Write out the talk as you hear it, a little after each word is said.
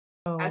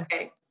Oh,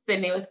 Okay,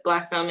 Sydney with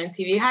Black Film and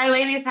TV. Hi,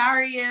 ladies. How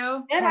are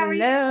you? good. How are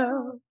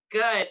you?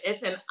 Good.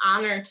 It's an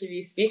honor to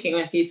be speaking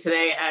with you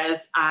today,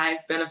 as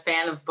I've been a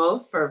fan of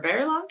both for a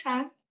very long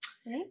time.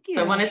 Thank you.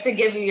 So I wanted to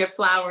give you your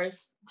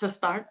flowers to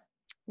start.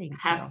 Thank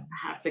I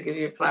have to give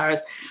you your flowers.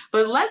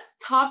 But let's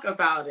talk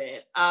about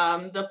it.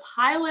 The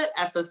pilot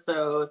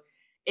episode,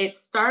 it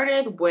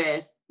started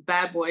with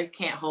Bad Boys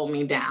Can't Hold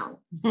Me Down.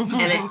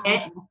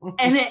 And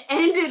it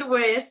ended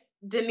with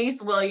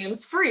Denise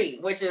Williams' Free,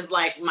 which is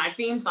like my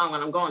theme song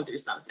when I'm going through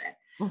something.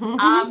 Tell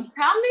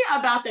me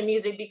about the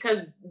music, because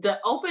the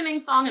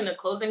opening song and the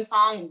closing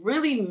song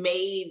really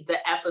made the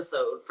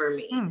episode for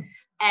me.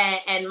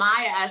 And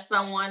Maya, as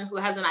someone who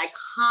has an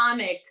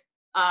iconic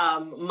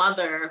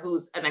mother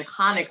who's an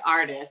iconic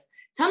artist,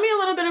 tell me a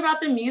little bit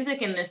about the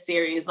music in this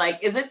series. Like,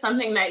 is it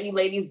something that you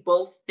ladies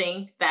both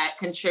think that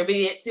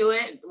contributed to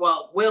it?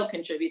 Well, will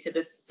contribute to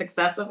the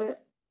success of it?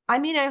 I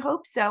mean, I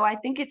hope so. I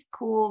think it's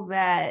cool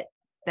that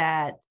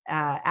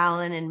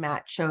Alan and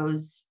Matt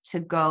chose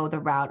to go the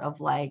route of,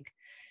 like,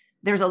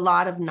 there's a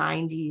lot of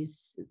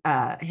 90s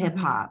hip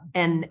hop.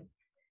 And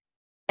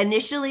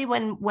initially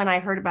when I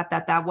heard about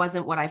that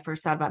wasn't what I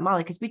first thought about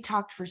Molly, because we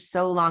talked for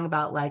so long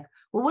about, like,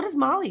 well, what is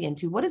Molly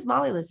into? What does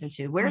Molly listen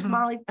to? Where's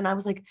Molly? And I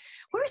was like,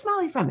 where's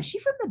Molly from? Is she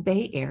from the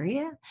Bay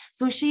Area?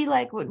 So is she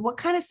like, what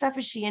kind of stuff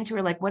is she into?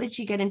 Or like, what did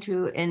she get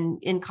into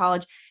in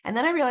college? And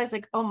then I realized,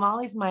 like, oh,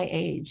 Molly's my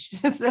age.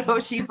 So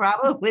she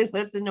probably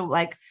listened to,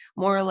 like,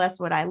 more or less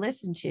what I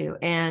listen to.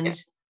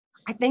 And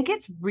I think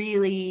it's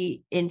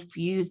really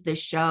infused the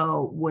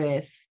show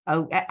with,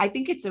 I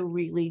think it's a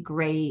really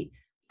great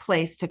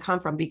place to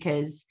come from,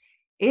 because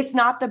it's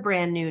not the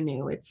brand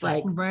new. It's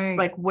like,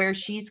 like where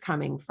she's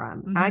coming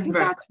from. I think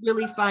that's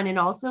really fun. And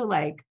also,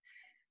 like,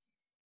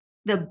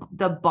 the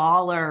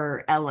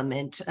baller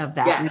element of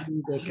that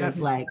music is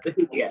like,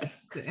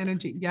 the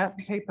energy.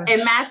 Paper.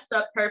 It matched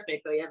up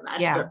perfectly.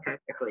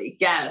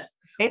 Yes.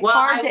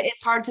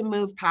 It's hard to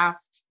move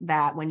past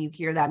that. When you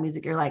hear that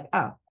music, you're like,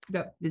 oh,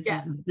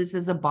 this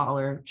is a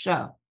baller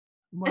show.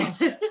 Wow.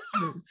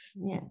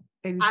 Yeah.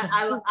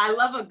 I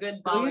love a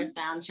good baller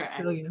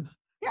soundtrack.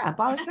 Yeah,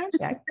 baller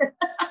soundtrack.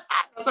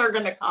 That's what we're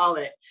gonna call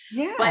it.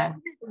 Yeah. But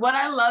what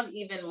I love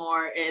even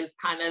more is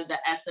kind of the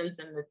essence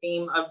and the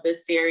theme of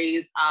this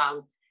series.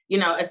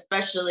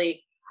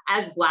 Especially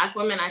as Black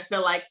women, I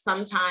feel like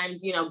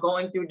sometimes,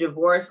 going through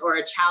divorce or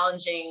a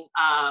challenging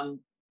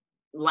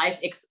life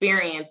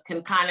experience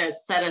can kind of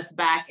set us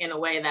back in a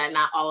way that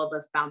not all of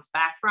us bounce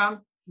back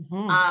from.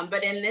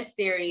 But in this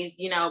series,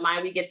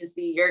 we get to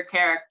see your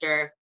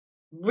character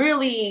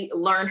really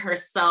learn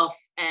herself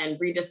and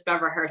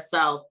rediscover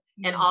herself.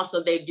 And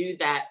also they do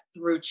that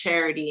through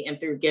charity and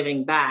through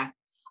giving back.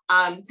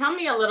 Tell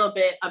me a little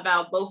bit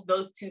about both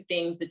those two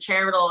things, the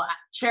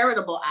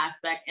charitable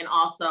aspect, and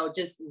also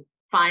just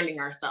finding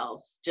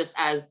ourselves just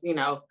as,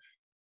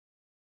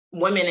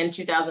 women in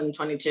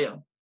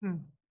 2022.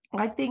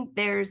 I think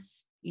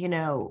there's,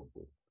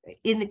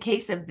 in the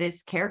case of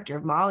this character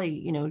of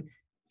Molly,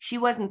 she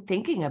wasn't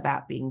thinking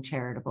about being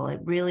charitable.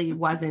 It really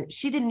wasn't.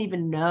 She didn't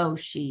even know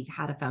she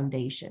had a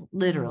foundation,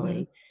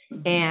 literally.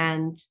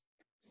 And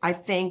I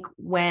think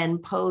when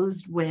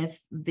posed with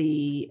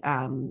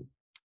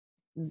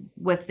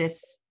with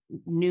this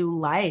new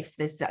life,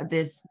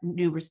 this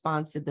new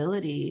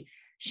responsibility,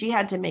 she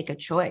had to make a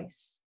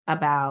choice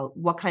about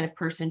what kind of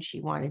person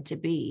she wanted to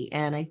be.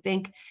 And I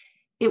think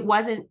it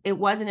wasn't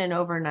an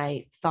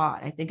overnight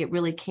thought. I think it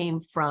really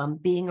came from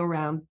being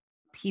around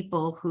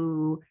people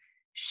who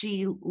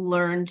she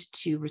learned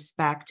to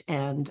respect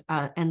and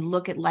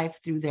look at life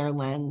through their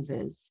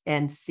lenses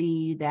and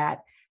see that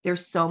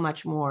there's so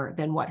much more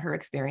than what her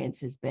experience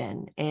has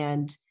been.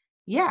 And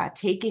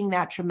taking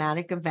that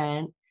traumatic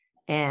event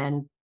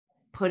and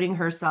putting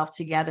herself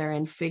together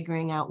and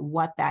figuring out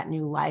what that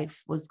new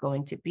life was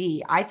going to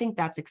be. I think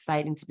that's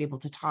exciting to be able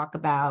to talk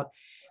about,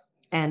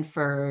 and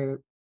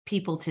for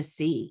people to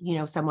see,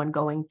 someone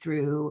going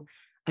through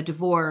a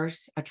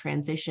divorce, a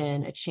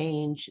transition, a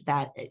change,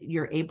 that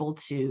you're able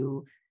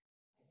to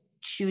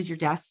choose your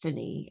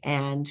destiny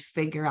and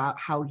figure out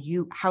how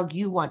you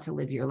want to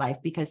live your life,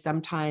 because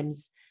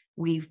sometimes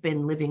we've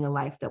been living a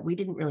life that we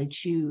didn't really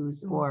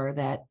choose, or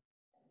that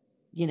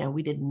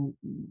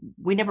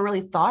we never really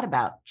thought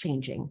about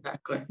changing.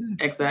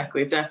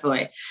 Exactly,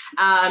 definitely.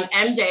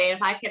 MJ,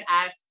 if I could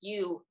ask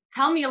you,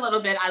 tell me a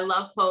little bit. I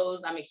love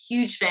Pose. I'm a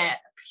huge fan,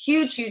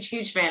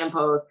 huge fan of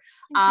Pose.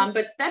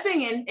 But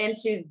stepping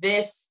into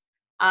this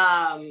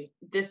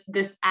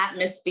this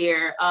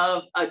atmosphere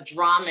of a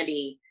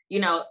dramedy,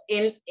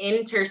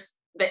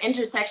 the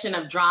intersection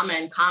of drama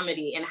and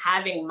comedy, and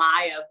having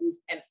Maya, who's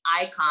an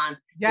icon,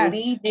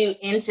 lead you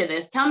into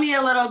this. Tell me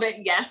a little bit.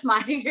 Yes,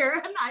 Maya, you're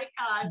an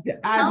icon.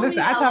 Tell me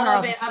a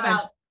little bit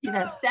about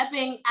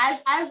stepping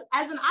as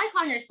an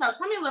icon yourself.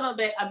 Tell me a little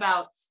bit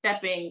about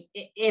stepping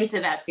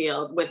into that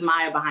field with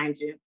Maya behind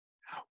you.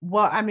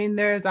 Well, I mean,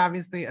 there is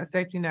obviously a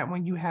safety net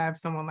when you have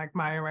someone like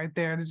Maya right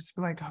there to just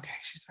be like, okay,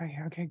 she's right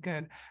here. Okay,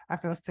 good. I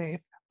feel safe.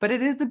 But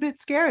it is a bit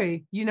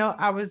scary.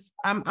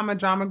 I'm a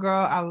drama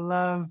girl. I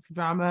love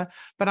drama,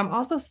 but I'm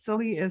also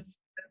silly as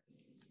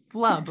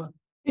flub.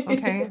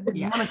 Okay. You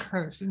Yeah. want to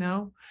curse, you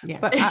know? Yeah.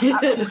 But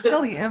I'm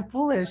silly and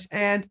foolish.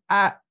 And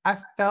I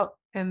felt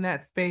in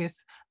that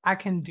space, I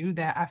can do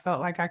that. I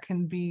felt like I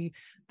can be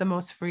the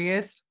most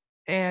freest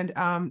and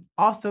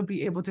also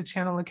be able to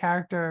channel a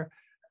character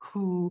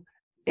who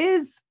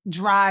is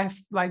dry,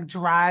 like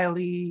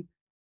dryly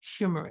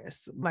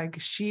humorous. Like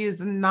she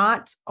is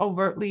not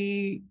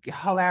overtly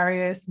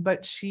hilarious,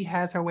 but she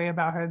has her way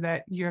about her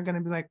that you're going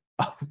to be like,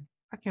 oh,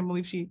 I can't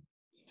believe she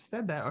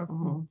said that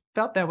or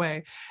felt that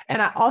way.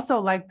 And I also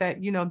like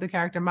that, you know, the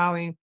character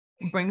Molly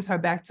brings her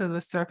back to the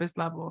surface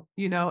level.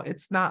 You know,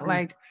 it's not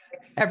like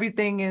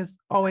everything is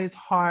always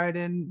hard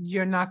and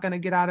you're not going to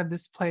get out of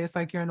this place.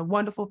 Like you're in a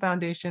wonderful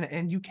foundation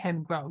and you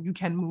can grow, you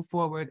can move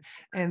forward.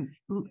 And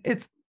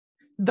it's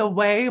the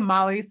way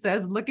Molly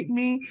says, look at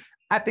me.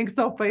 I think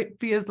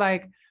Sophia's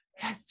like,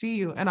 I see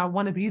you and I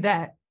want to be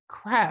that.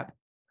 Crap.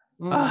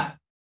 Ugh,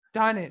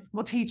 darn it.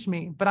 Well, teach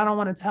me, but I don't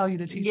want to tell you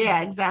to teach me.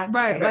 Yeah, exactly.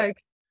 Right. Like,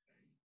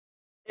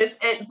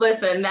 it's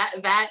listen,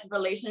 that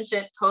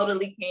relationship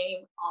totally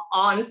came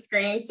on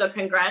screen. So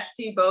congrats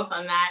to you both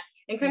on that.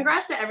 And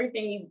congrats to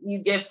everything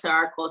you give to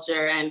our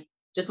culture. And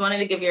just wanted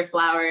to give your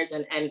flowers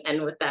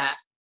and with that.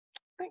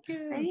 thank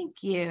you.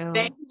 Thank you.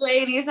 Thank you,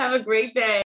 ladies. Have a great day.